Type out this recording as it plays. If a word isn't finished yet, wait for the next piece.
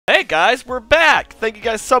guys, we're back. Thank you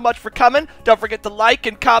guys so much for coming. Don't forget to like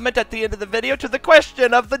and comment at the end of the video to the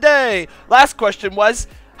question of the day. Last question was,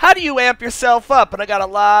 how do you amp yourself up? And I got a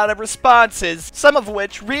lot of responses, some of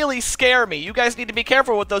which really scare me. You guys need to be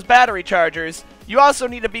careful with those battery chargers. You also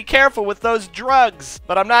need to be careful with those drugs.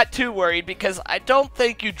 But I'm not too worried because I don't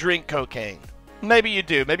think you drink cocaine. Maybe you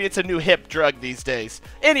do. Maybe it's a new hip drug these days.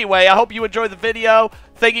 Anyway, I hope you enjoyed the video.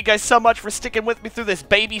 Thank you guys so much for sticking with me through this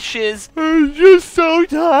baby shiz. I'm just so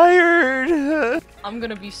tired. I'm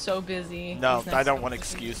gonna be so busy. No, I don't want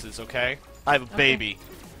excuses, okay? I have a baby.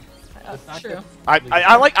 True.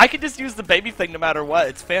 I can just use the baby thing no matter what.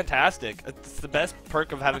 It's fantastic. It's the best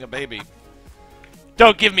perk of having a baby.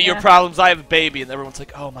 Don't give me your problems. I have a baby, and everyone's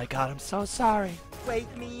like, "Oh my god, I'm so sorry."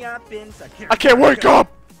 Wake me up inside. I can't wake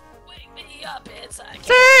up. Wake me up inside.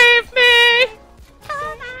 Save me.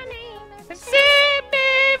 Call my name and save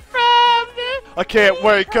me from the. I can't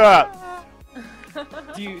wake up.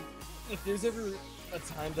 Dude, if there's ever a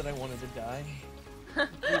time that I wanted to die,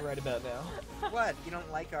 it'd be right about now. What? You don't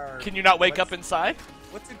like our... Can you not wake up inside?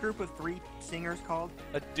 What's a group of 3 singers called?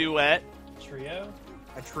 A duet. Trio?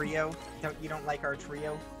 A trio? You don't like our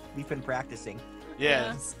trio? We've been practicing.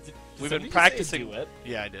 Yeah. We've been practicing. Duet?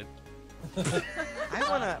 Yeah, I did. I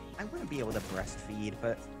wanna be able to breastfeed,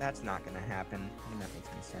 but that's not gonna happen. I mean, that makes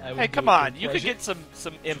me sad. Hey, come on! You could get some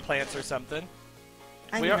implants or something.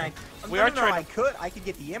 I could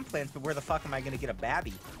get the implants, but where the fuck am I gonna get a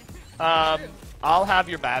babby? I'll have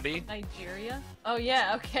your babby. Nigeria? Oh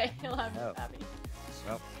yeah, okay. He'll have your babby.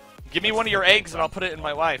 Well, give me one of your eggs and I'll put it in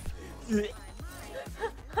my wife.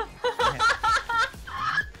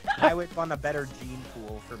 I would want a better gene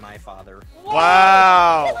pool for my father.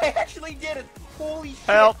 Wow! I actually did it! Holy shit!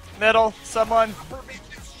 Help! Middle! Someone!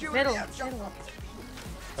 Middle.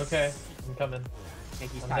 Okay, I'm coming. I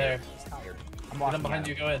think he's I'm tired. there. He's tired. I'm Get walking him behind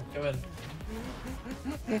you. Go in. Go in.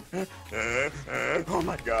 Oh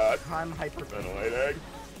my god. I'm hyperventilating.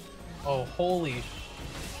 Oh, holy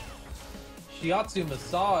Shiatsu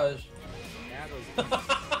massage.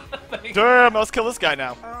 Damn! Let's kill this guy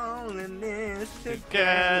now. All in this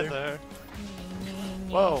Together.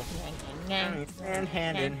 Whoa. And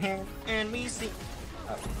hand in hand, and we see.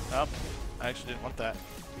 Oh, I actually didn't want that.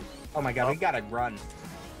 Oh my god, we gotta run.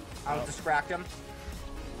 I'll distract him.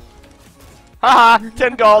 Haha!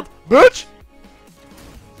 10 gold! Bitch!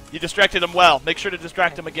 You distracted him well. Make sure to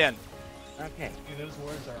distract him again. Okay. Dude, those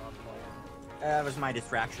words are on point. That was my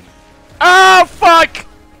distraction. Oh, fuck!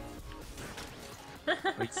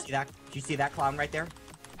 Wait, see that? Do you see that clown right there?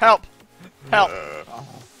 Help! Help!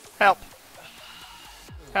 Help!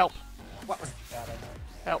 Help! What was? God, I know.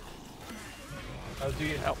 Help! Oh,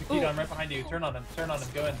 dude, Help. Nikita, I'm right behind you. Turn on him. Turn on him.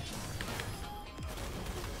 Go in.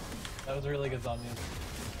 That was a really good zombie.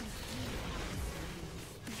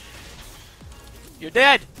 You're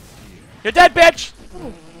dead! You're dead, bitch!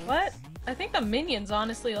 Ooh, what? I think the minions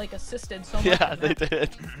honestly like assisted so much. Yeah, in they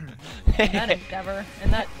did. that endeavor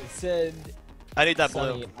and that. It said, I need that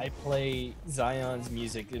Sonny, blue. I play Zion's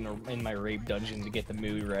music in my rape dungeon to get the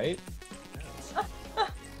mood right,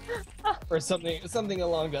 or something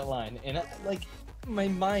along that line. And I, like, in my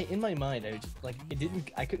mind, I was just, like,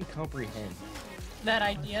 I couldn't comprehend That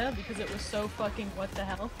idea because it was so fucking what the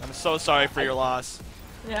hell. I'm so sorry for your loss.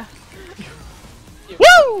 Yeah.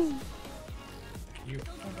 Woo! You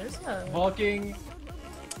Oh, there's a... fucking.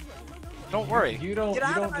 Don't worry. You don't. Get You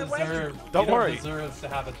out don't of my way. deserve. Don't you worry. Don't deserve to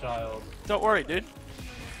have a child. Don't worry, dude.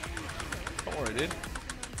 Don't worry, dude.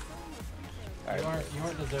 You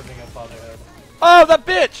aren't deserving of fatherhood. Oh, that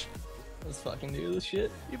bitch! let's fucking do this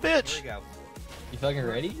shit. You There bitch! we go. You fucking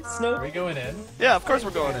ready, Are Snow? we going in? Yeah, of course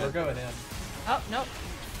we're going We're in. going in. Oh no.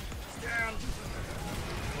 Hand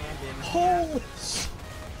in. Holy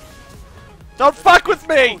Don't fuck with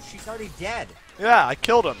me! Oh, she's already dead. Yeah, I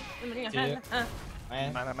killed him.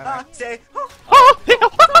 man. Say, oh,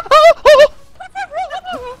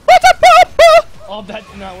 Oh, that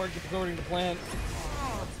did not work according to plan.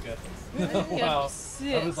 That's good. Wow.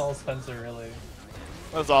 Six. That was all Spencer, really.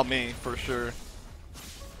 That was all me, for sure.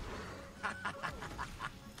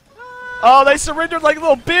 Oh, they surrendered like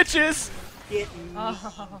little bitches! getting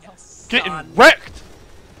Oh, Getting wrecked!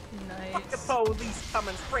 the nice. police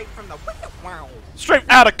coming straight from the window. Wow. Straight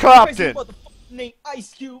out of Compton! Name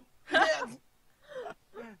Ice Cube.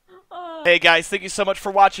 Oh. Hey guys, thank you so much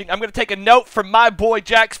for watching. I'm going to take a note from my boy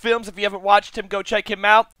Jack's Films. If you haven't watched him, go check him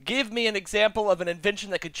out. Give me an example of an invention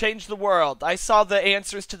that could change the world. I saw the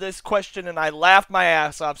answers to this question and I laughed my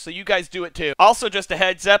ass off, so you guys do it too. Also, just a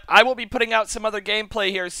heads up, I will be putting out some other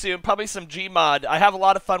gameplay here soon, probably some Gmod. I have a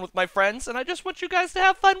lot of fun with my friends, and I just want you guys to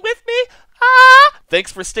have fun with me.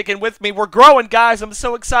 Thanks for sticking with me. We're growing, guys. I'm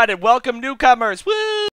so excited. Welcome, newcomers. Woo!